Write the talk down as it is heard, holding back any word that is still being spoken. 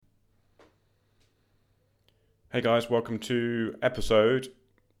Hey guys, welcome to episode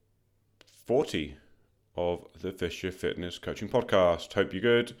 40 of the Fisher Fitness Coaching Podcast. Hope you're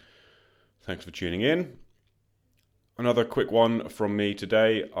good. Thanks for tuning in. Another quick one from me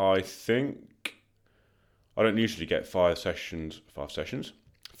today. I don't usually get five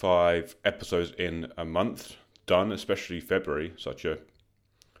episodes in a month done, especially February, such a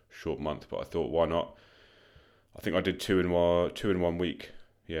short month, but I thought, why not? I think I did two in one week.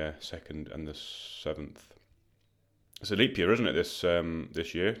 Yeah, 2nd and the 7th. It's a leap year, isn't it, this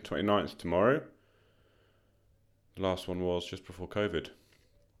year? 29th tomorrow. The last one was just before COVID.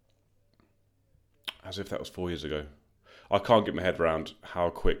 As if that was 4 years ago. I can't get my head around how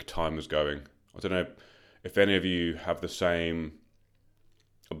quick time is going. I don't know if any of you have the same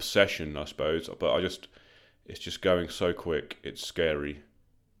obsession, I suppose, but it's just going so quick, it's scary.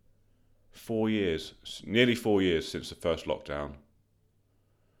 4 years, nearly 4 years since the first lockdown.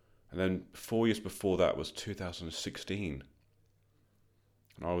 And then 4 years before that was 2016.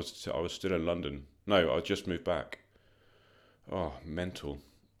 And I was still in London. No, I just moved back. Oh, mental.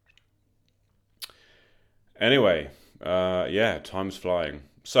 Anyway, time's flying.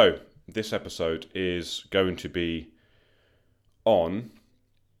 So, this episode is going to be on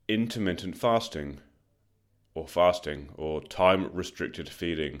intermittent fasting, or time-restricted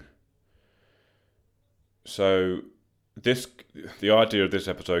feeding. So, the idea of this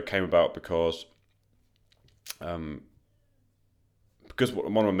episode came about because one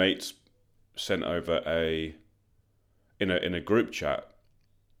of my mates sent over in a group chat.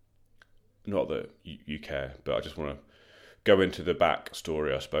 Not that you care, but I just want to go into the back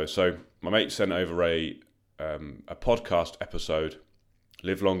story, I suppose. So my mate sent over a podcast episode,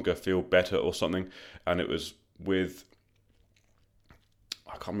 "Live Longer, Feel Better" or something, and it was with,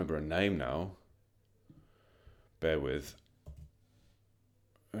 I can't remember her name now. Bear with.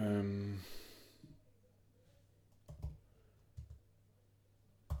 There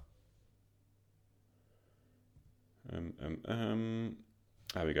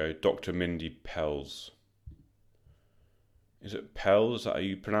we go. Dr. Mindy Pelz. Is it Pelz? Is that how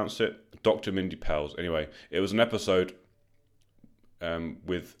you pronounce it? Dr. Mindy Pelz. Anyway, it was an episode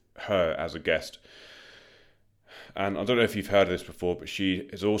with her as a guest. And I don't know if you've heard of this before, but she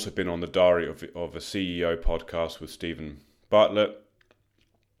has also been on the Diary of a CEO podcast with Stephen Bartlett.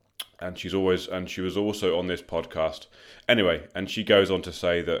 And she was also on this podcast. Anyway, and she goes on to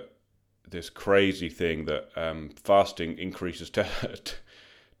say that this crazy thing that fasting increases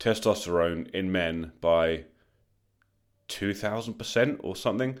testosterone in men by 2,000% or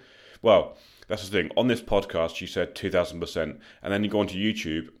something. Well, that's the thing. On this podcast, she said 2,000%. And then you go onto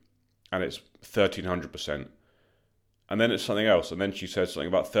YouTube and it's 1,300%. And then it's something else. And then she said something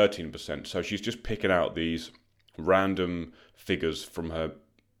about 13%. So she's just picking out these random figures from her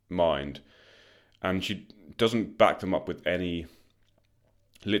mind. And she doesn't back them up with any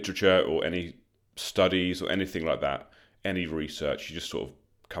literature or any studies or anything like that. Any research. She just sort of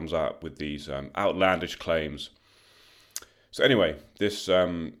comes out with these outlandish claims. So anyway, this,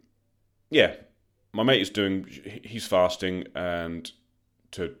 my mate he's fasting and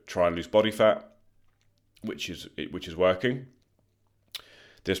to try and lose body fat, which is working.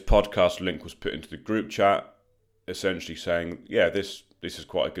 This podcast link was put into the group chat, essentially saying, yeah, this is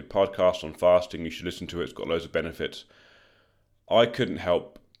quite a good podcast on fasting. You should listen to it. It's got loads of benefits. I couldn't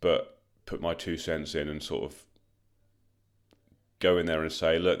help but put my 2 cents in and sort of go in there and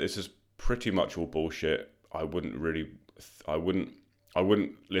say, look, this is pretty much all bullshit. I wouldn't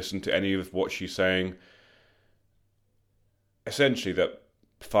listen to any of what she's saying. Essentially, that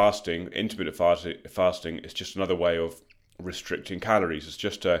intermittent fasting is just another way of restricting calories. It's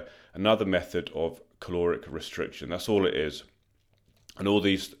just another method of caloric restriction. That's all it is. And all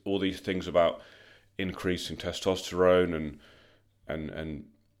these things about increasing testosterone and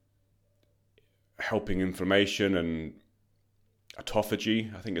helping inflammation and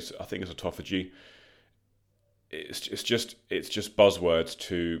autophagy. I think it's autophagy. It's just buzzwords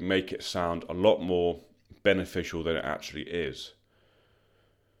to make it sound a lot more beneficial than it actually is.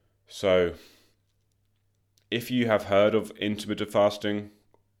 So, if you have heard of intermittent fasting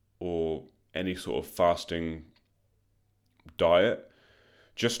or any sort of fasting diet,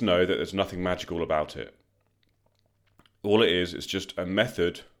 just know that there's nothing magical about it. All it is just a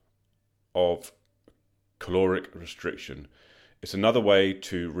method of caloric restriction. It's another way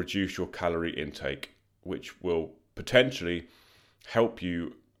to reduce your calorie intake, which will potentially help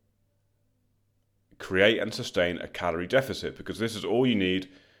you create and sustain a calorie deficit, because this is all you need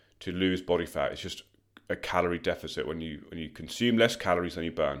to lose body fat. It's just a calorie deficit when you consume less calories than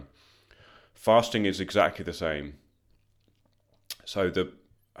you burn. Fasting is exactly the same. So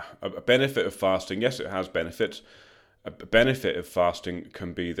a benefit of fasting, yes, it has benefits. A benefit of fasting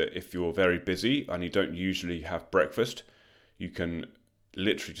can be that if you're very busy and you don't usually have breakfast, you can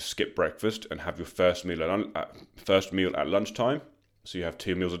literally just skip breakfast and have your first meal at lunchtime. So you have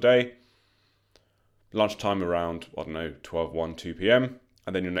 2 meals a day. Lunchtime around, 12, 1, 2 p.m.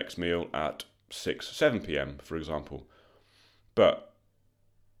 and then your next meal at 6, 7 p.m., for example. But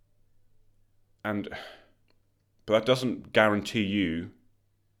that doesn't guarantee you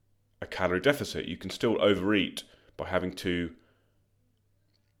a calorie deficit. You can still overeat by having 2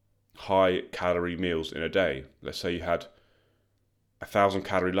 high calorie meals in a day. Let's say you had 1,000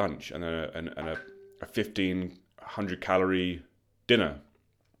 calorie lunch and a 1,500 calorie dinner.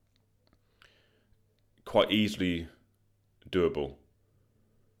 Quite easily doable.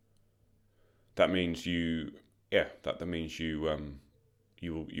 That means you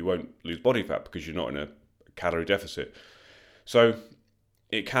won't lose body fat because you're not in a calorie deficit. So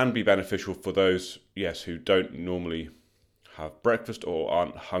it can be beneficial for those, yes, who don't normally have breakfast or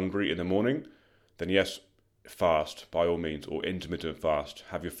aren't hungry in the morning. Then yes, fast by all means, or intermittent fast.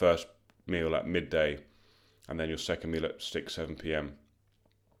 Have your first meal at midday and then your second meal at 6, 7 p.m.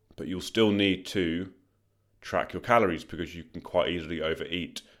 But you'll still need to track your calories because you can quite easily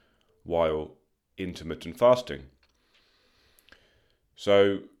overeat while intermittent fasting.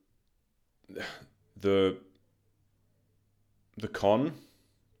 So the con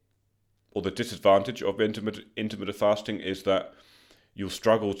or the disadvantage of intermittent fasting is that you'll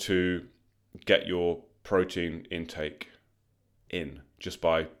struggle to get your protein intake in just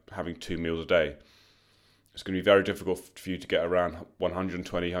by having 2 meals a day. It's going to be very difficult for you to get around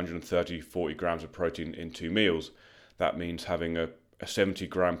 120, 130, 40 grams of protein in 2 meals. That means having a 70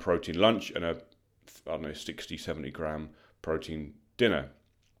 gram protein lunch and a 60, 70 gram protein dinner.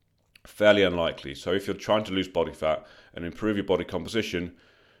 Fairly unlikely. So if you're trying to lose body fat and improve your body composition,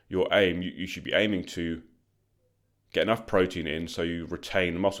 you should be aiming to get enough protein in so you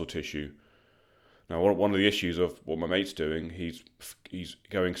retain muscle tissue. Now, one of the issues of what my mate's doing, he's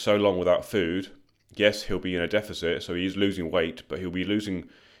going so long without food. Yes, he'll be in a deficit, so he's losing weight, but he'll be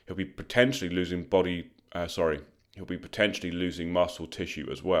potentially losing muscle tissue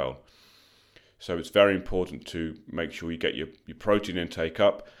as well. So it's very important to make sure you get your protein intake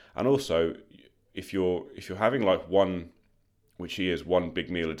up, and also if you're having like one big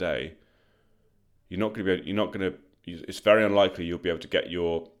meal a day, it's very unlikely you'll be able to get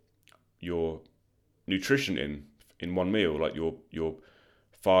your nutrition in one meal, like your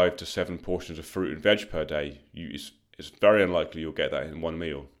 5 to 7 portions of fruit and veg per day. It's very unlikely you'll get that in one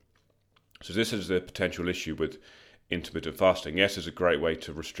meal. So this is the potential issue with intermittent fasting. Yes, it's a great way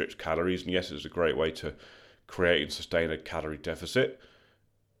to restrict calories, and yes, it's a great way to create and sustain a calorie deficit,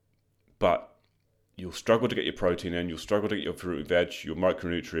 but you'll struggle to get your protein in, you'll struggle to get your fruit and veg, your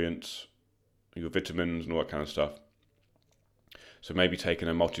micronutrients, your vitamins and all that kind of stuff. So maybe taking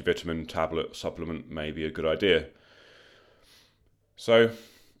a multivitamin tablet supplement may be a good idea. So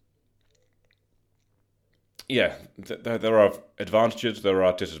yeah, there are advantages, there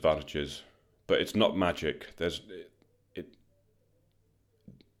are disadvantages, but it's not magic. There's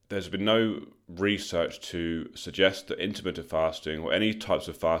been no research to suggest that intermittent fasting or any types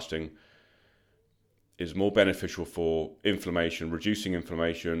of fasting is more beneficial for inflammation, reducing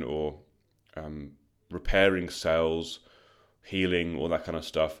inflammation, or repairing cells, healing, all that kind of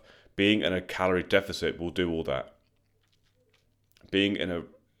stuff. Being in a calorie deficit will do all that. Being in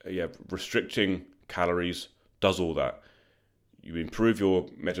restricting calories does all that. You improve your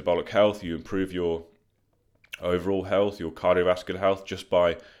metabolic health, you improve your overall health, your cardiovascular health, just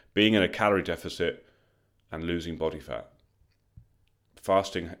by being in a calorie deficit and losing body fat.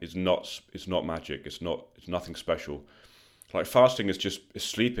 Fasting is not magic. It's nothing special. Like fasting is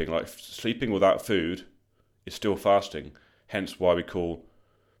sleeping. Like sleeping without food is still fasting. Hence why we call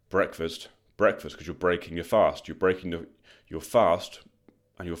breakfast, because you're breaking your fast. You're breaking your fast,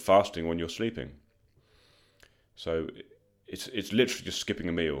 and you're fasting when you're sleeping. So it's literally just skipping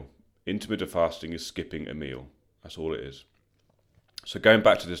a meal. Intermittent fasting is skipping a meal. That's all it is. So going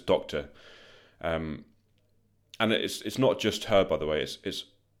back to this doctor, and it's not just her, by the way. It's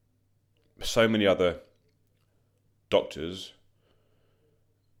so many other doctors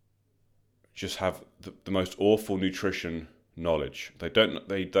just have the most awful nutrition knowledge. They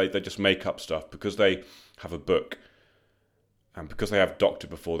just make up stuff because they have a book, and because they have doctor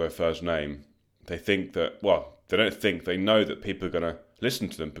before their first name. They think that, they don't think, they know that people are going to listen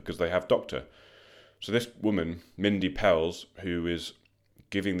to them because they have doctor. So this woman, Mindy Pelz, who is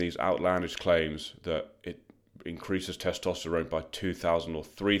giving these outlandish claims that it increases testosterone by 2,000 or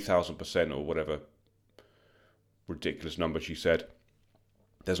 3,000% or whatever ridiculous number she said.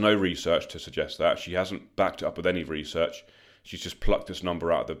 There's no research to suggest that. She hasn't backed it up with any research. She's just plucked this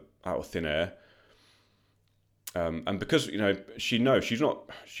number out of thin air. And because, she knows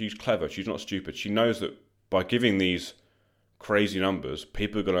she's clever, she's not stupid. She knows that by giving these crazy numbers,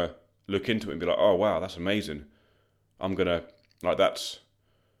 people are going to look into it and be like, oh, wow, that's amazing. I'm going to, that's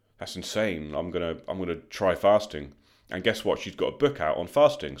insane. I'm going to try fasting. And guess what? She's got a book out on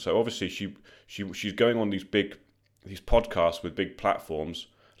fasting. So obviously she's going on these podcasts with big platforms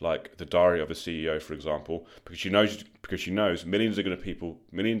like the Diary of a CEO, for example, because she knows millions of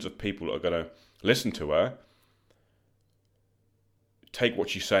people are going to listen to her, take what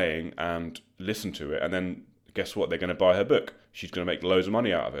she's saying and listen to it, and then guess what? They're going to buy her book. She's going to make loads of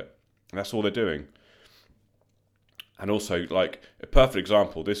money out of it. And that's all they're doing. And also, like, a perfect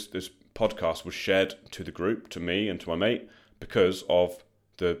example, this podcast was shared to the group, to me and to my mate, because of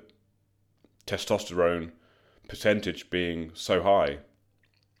the testosterone percentage being so high,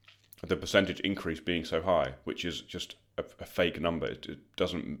 the percentage increase being so high, which is just a fake number. It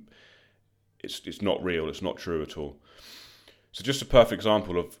doesn't, it's not real, it's not true at all. So just a perfect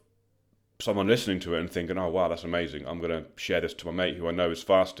example of someone listening to it and thinking, oh wow, that's amazing, I'm going to share this to my mate who I know is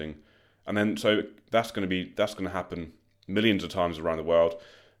fasting. And then, so that's going to happen millions of times around the world.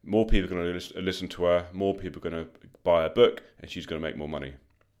 More people are going to listen to her, more people are going to buy her book, and she's going to make more money.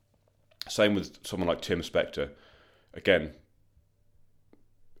 Same with someone like Tim Spector. Again,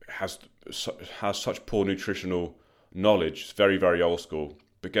 has such poor nutritional knowledge. It's very, very old school.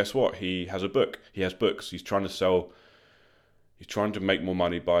 But guess what? He has a book. He has books. He's trying to make more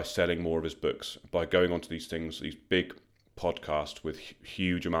money by selling more of his books, by going onto these big podcasts with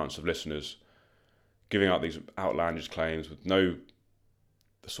huge amounts of listeners, giving out these outlandish claims with no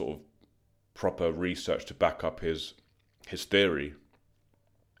sort of proper research to back up his theory.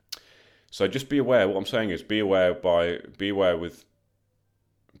 So just be aware. What I'm saying is be aware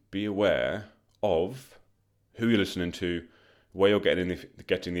of who you're listening to, where you're getting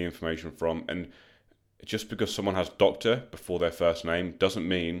the information from, and just because someone has doctor before their first name doesn't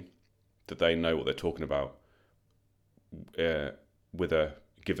mean that they know what they're talking about with a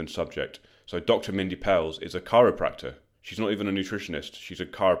given subject. So Dr. Mindy Pels is a chiropractor. She's not even a nutritionist. She's a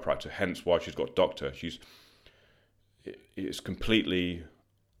chiropractor, hence why she's got doctor. It's completely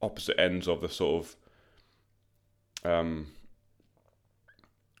opposite ends of the sort of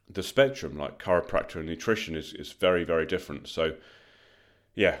the spectrum. Like chiropractor and nutrition is very, very different. So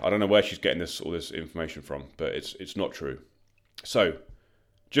yeah, I don't know where she's getting all this information from, but it's not true. So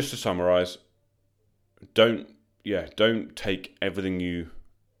just to summarize, don't take everything you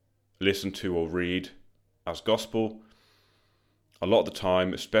listen to or read as gospel. A lot of the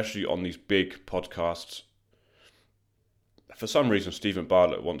time, especially on these big podcasts, for some reason Stephen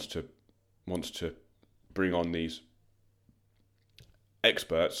Bartlett wants to bring on these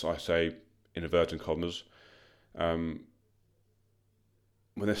experts, I say in inverted commas, when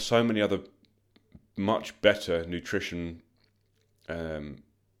there's so many other much better nutritional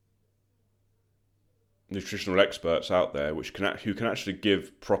experts out there who can actually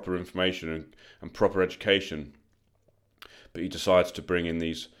give proper information and proper education, but he decides to bring in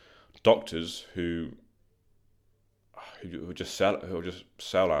these doctors who are just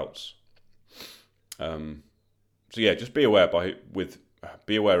sellouts. So yeah, just be aware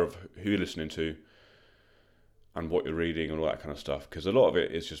of who you're listening to and what you're reading and all that kind of stuff, because a lot of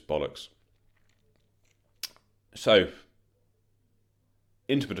it is just bollocks. So,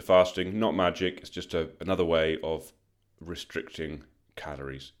 intermittent fasting, not magic. It's just another way of restricting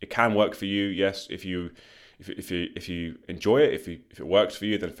calories. It can work for you, yes. If you enjoy it, if it works for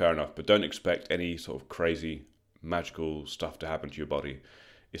you, then fair enough. But don't expect any sort of crazy magical stuff to happen to your body.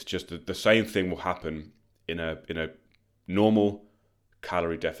 It's just the same thing will happen in a normal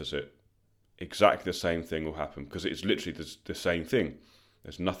calorie deficit. Exactly the same thing will happen because it's literally the same thing.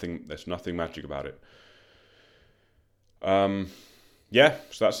 There's nothing magic about it. Yeah,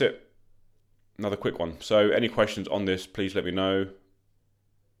 so that's it. Another quick one. So any questions on this, please let me know.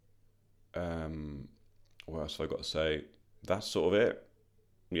 What else have I got to say? That's sort of it.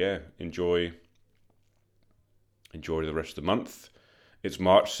 Yeah, enjoy the rest of the month. It's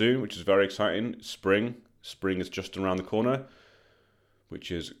March soon, which is very exciting. Spring is just around the corner,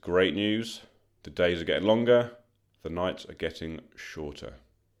 which is great news. The days are getting longer. The nights are getting shorter.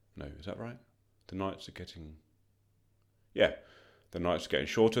 No, is that right? The nights are getting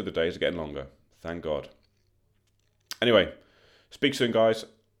shorter. The days are getting longer. Thank God. Anyway, speak soon, guys.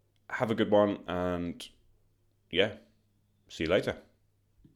 Have a good one, and yeah, see you later.